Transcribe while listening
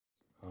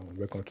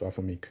Welcome to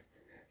Afromic.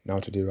 Now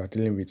today we are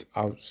dealing with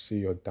how to see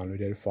your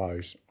downloaded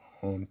files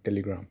on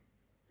Telegram.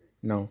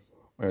 Now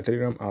on your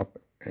Telegram app,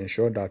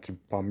 ensure that you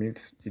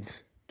permit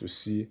it to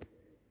see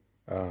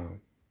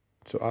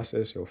to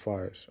access your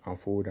files and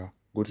folder.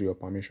 Go to your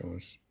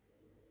permissions.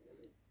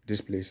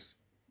 This place,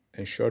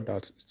 ensure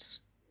that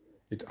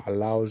it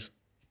allows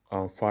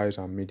files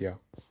and media.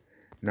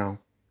 Now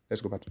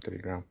let's go back to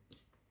Telegram.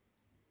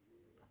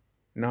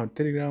 Now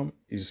Telegram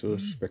is so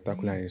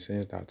spectacular in the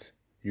sense that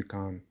you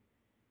can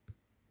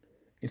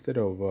instead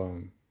of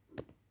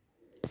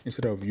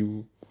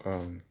you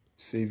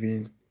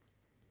saving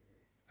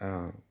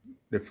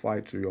the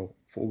file to your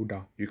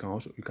folder, you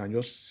can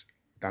just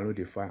download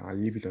the file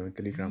and leave it on your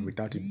Telegram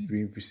without it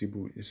being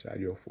visible inside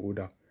your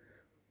folder.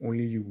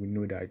 Only you will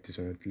know that it is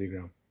on your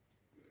Telegram.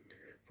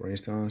 For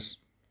instance,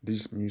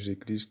 this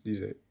music, this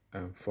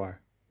file,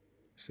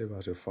 save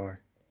as a file.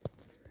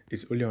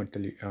 It's only on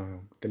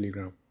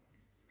Telegram.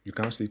 You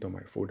can't see it on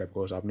my folder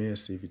because I've never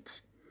saved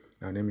it.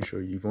 Now let me show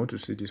you. If you want to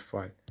see this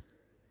file,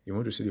 you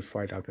want to see the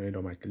file that I've downloaded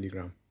on my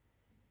Telegram.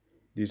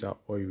 These are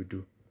all you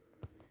do.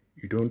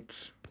 You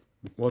don't.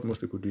 What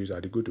most people do is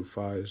that they go to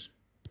files,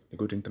 they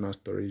go to internal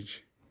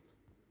storage,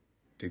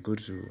 they go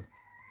to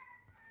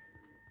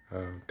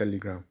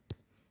Telegram.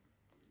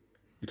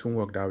 It won't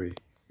work that way.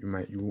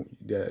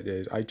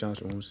 There's high chance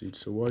you won't see it.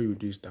 So what you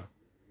do is that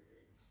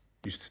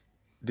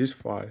this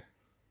file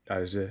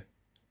that is there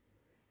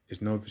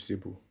is not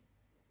visible.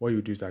 What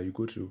you do is that you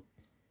go to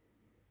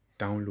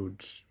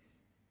downloads.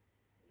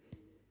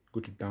 Go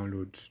to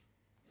downloads.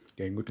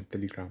 Then go to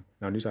Telegram.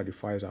 Now these are the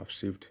files I've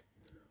saved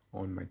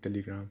on my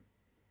Telegram.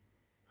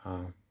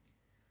 On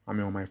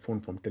my phone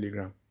from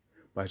Telegram.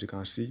 But as you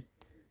can see,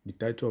 the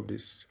title of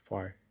this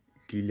file,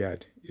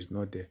 Gilead, is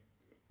not there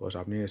because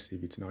I've never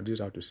saved it. Now this is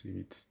how to save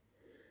it.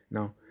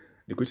 Now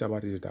the good thing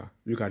about it is that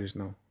look at this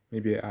now.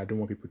 Maybe I don't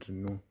want people to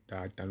know that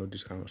I download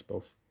this kind of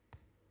stuff.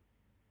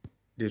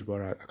 This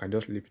but I can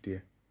just leave it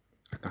here.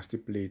 I can still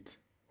play it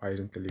while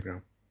using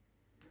Telegram.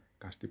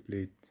 I can still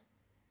play it.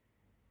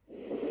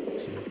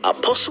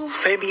 Apostle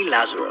Femi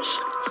Lazarus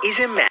is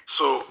a man.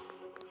 So,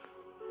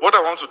 what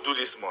I want to do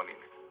this morning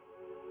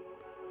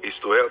is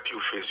to help you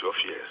face your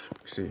fears.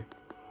 See,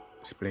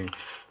 it's playing.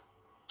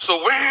 So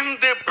when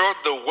they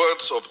brought the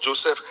words of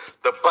Joseph,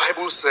 the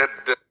Bible said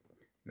that.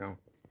 Now,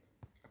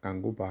 I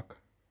can go back.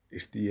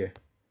 It's still here,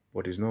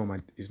 but it's not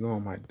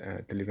on my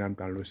Telegram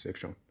download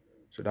section.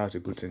 So that's a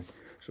good thing.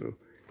 So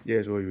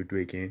here's what you do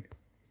again.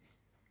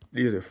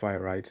 This is a file,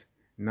 right?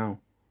 Now,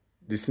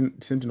 the same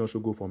thing also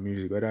go for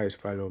music, whether it's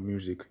file or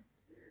music.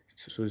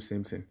 So the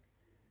same thing.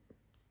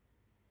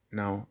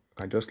 Now,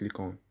 I just click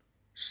on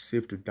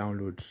save to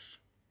downloads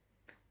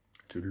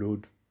to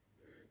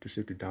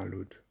save to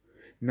download.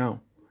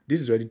 Now,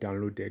 this is already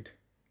downloaded.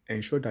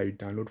 Ensure that you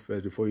download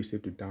first before you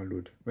save to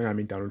download. When I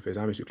mean download first,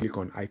 that means you click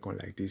on icon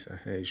like this.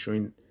 It's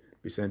showing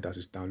percent as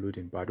it's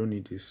downloading, but I don't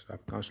need this. I'm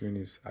canceling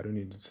this. I don't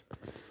need it.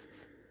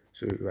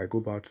 So if I go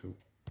back to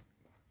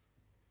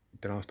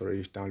internal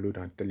storage, download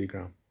and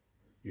Telegram,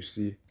 you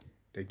see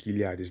the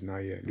Gilead is now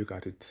here. Look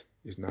at it.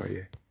 It's now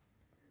here.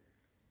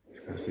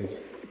 You can see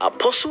it.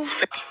 Apostle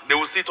They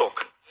will still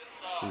talk.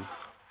 See it.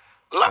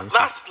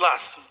 Last,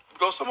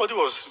 because somebody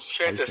was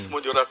sharing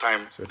testimony the other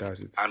time. So that's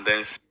it. And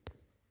then.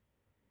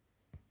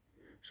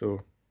 So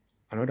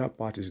another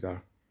part is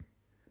that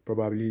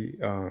probably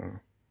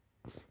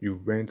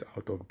you went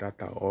out of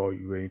data or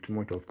you were in too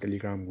much of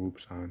Telegram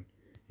groups and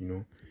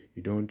you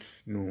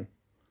don't know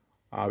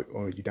how,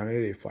 or you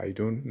downloaded a file, you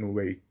don't know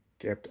where it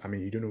kept.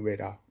 You don't know where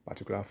that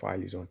particular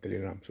file is on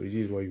Telegram. So this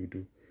is what you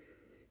do.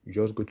 You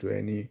just go to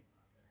any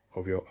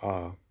of your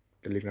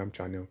Telegram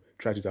channel,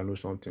 try to download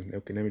something.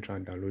 Okay, let me try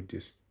and download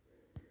this.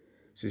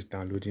 This is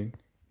downloading.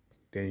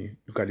 Then you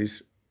look at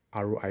this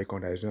arrow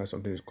icon that is showing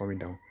something is coming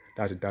down.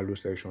 That's the download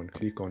section.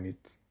 Click on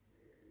it.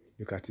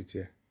 Look at it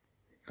here.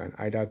 You can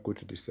either go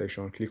to this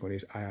section, click on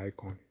this eye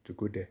icon to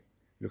go there.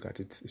 Look at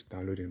it. It's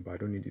downloading, but I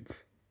don't need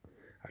it.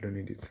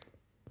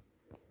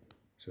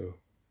 So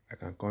I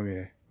can come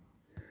here.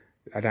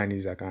 The other thing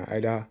is I can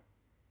either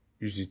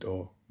use it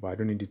but I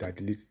don't need it. I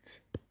delete it.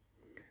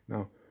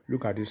 Now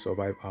look at this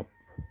Survive app.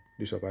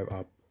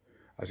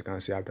 As you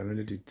can see, I've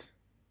downloaded it.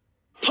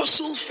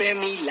 Apostle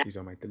Femi It's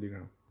on my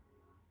Telegram.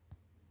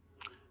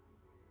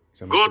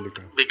 God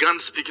began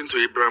speaking to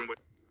Abraham.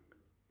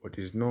 But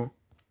it's not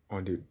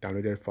on the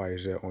downloaded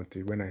files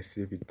until when I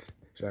save it.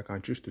 So I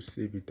can choose to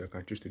save it, I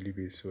can choose to leave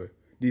it. So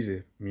this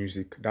is a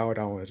music. That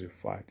other one is a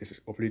file. This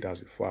is uploaded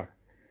as a file.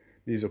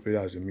 This is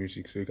uploaded as a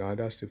music. So you can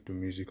either save to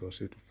music or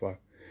save to file,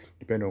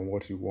 depending on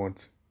what you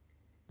want.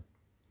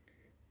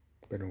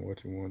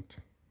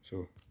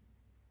 So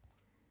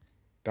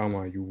that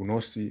one, you will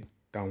not see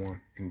that one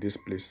in this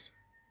place.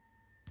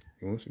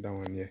 You won't see that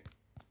one here.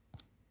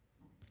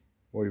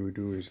 What you will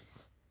do is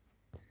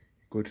you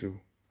go to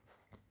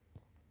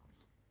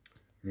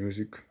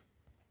music,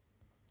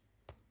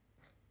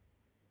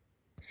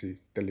 see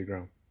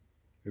Telegram,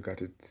 look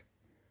at it,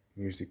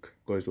 music,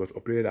 because it was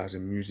uploaded as a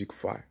music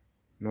file,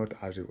 not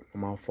as a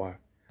normal file.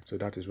 So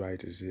that is why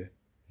it is here.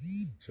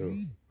 So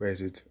where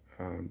is it?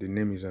 The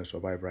name is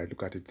Survive, right?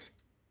 Look at it.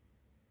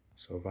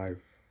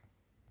 Survive.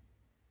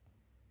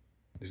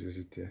 This is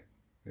it here.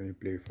 Let me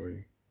play it for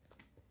you.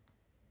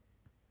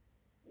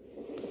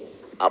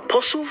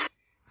 Apostle.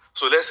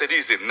 So let's say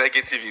this is a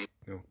negative.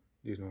 No,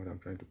 this is not what I'm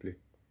trying to play.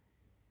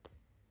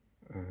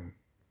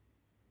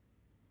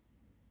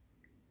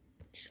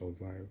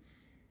 Survive.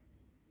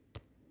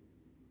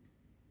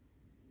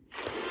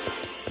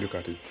 Look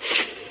at it.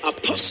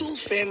 Apostle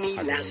Femi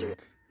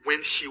Lazarus.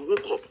 When she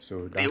woke up,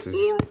 So they that is all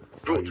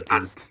how you wrote do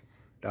and it.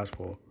 That's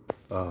for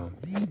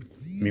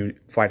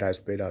files that is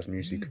played as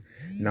music.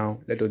 Now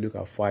let us look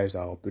at files that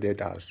are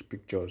uploaded as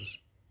pictures.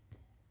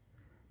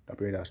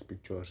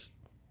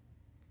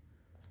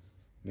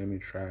 Let me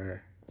try.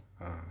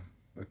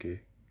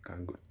 Okay,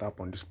 can go tap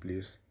on this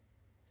place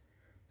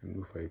and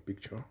look for a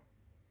picture.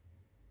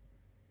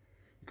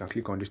 You can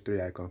click on this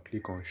three icon,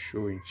 click on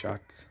show in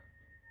chat.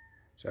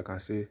 So I can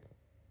say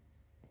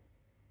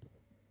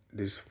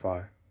this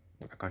file.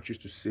 I can choose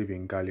to save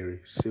in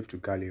gallery, save to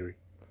gallery.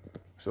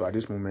 So at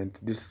this moment,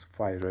 this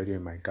file is already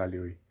in my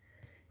gallery.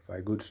 If I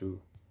go to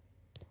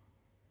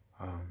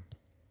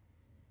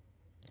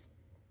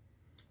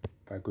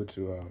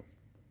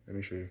let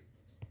me show you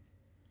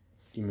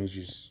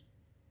images.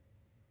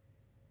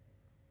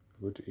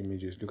 Go to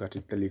images, look at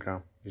it,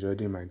 Telegram. It's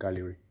already in my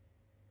gallery.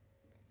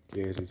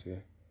 Here is it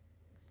here.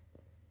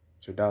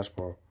 So that's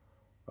for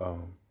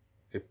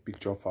a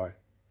picture file.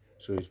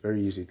 So it's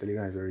very easy.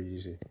 Telegram is very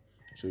easy.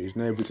 So it's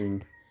not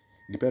everything.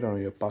 It depends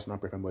on your personal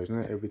preference, but it's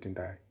not everything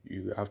that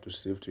you have to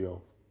save to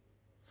your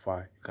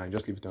file. You can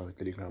just leave it on your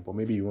Telegram, but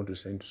maybe you want to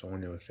send to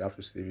someone else, you have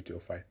to save it to your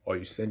file, or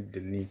you send the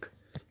link.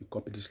 You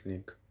copy this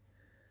link,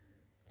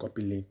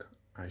 copy link,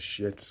 and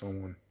share to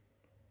someone,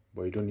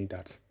 but you don't need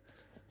that.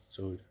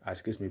 So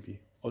as case may be.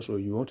 Also,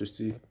 you want to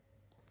see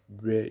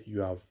where you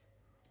have,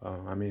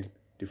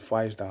 the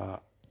files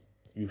that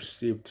you've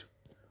saved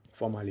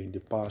formerly in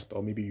the past,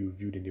 or maybe you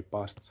viewed in the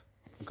past.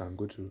 You can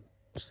go to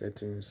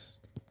settings,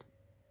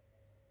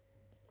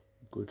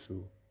 go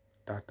to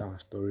data and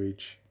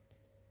storage,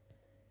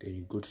 then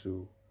you go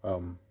to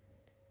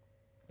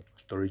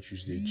storage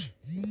usage.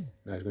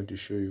 Now it's going to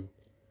show you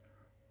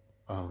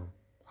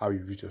how you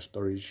use your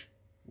storage,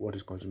 what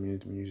is consuming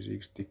the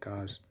music,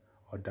 stickers,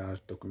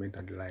 others, document,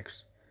 and the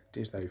likes.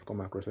 Things that you've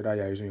come across, whether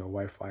you're using your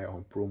Wi-Fi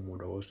on Pro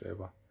mode or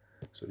whatsoever.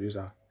 So these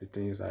are the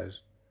things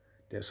that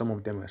there. Some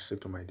of them are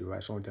saved to my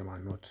device, some of them are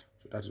not.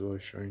 So that's what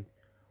it's showing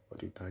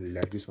what you've done.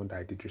 Like this one that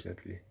I did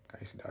recently. Can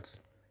you see that?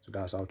 So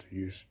that's how to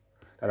use.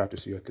 That's how to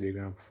see your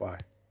Telegram file.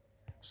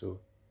 So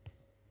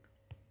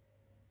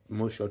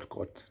most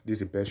shortcut.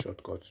 This is the best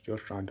shortcut.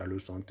 Just try and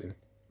download something.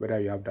 Whether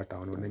you have data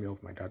or not, let me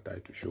off my data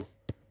to show.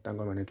 Thank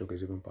God my network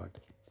is even bad.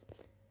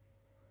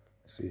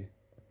 See,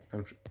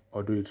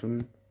 although it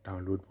won't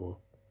download, but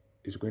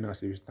it's going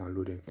as if it's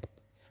downloading.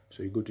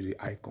 So you go to the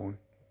icon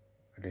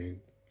and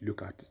then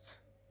look at it.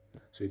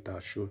 So it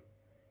has shown.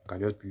 You can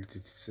just delete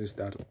it since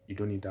that you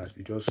don't need that.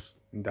 You just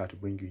need that to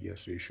bring you here.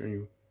 So it's showing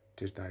you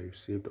things that you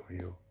saved on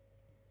your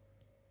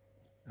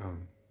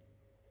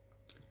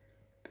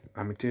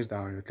things that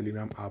are on your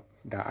Telegram app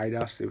that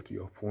either saved to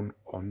your phone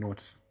or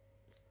not.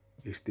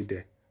 It's still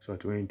there. So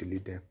it's when you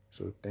delete them.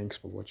 So thanks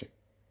for watching.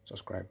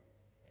 Subscribe.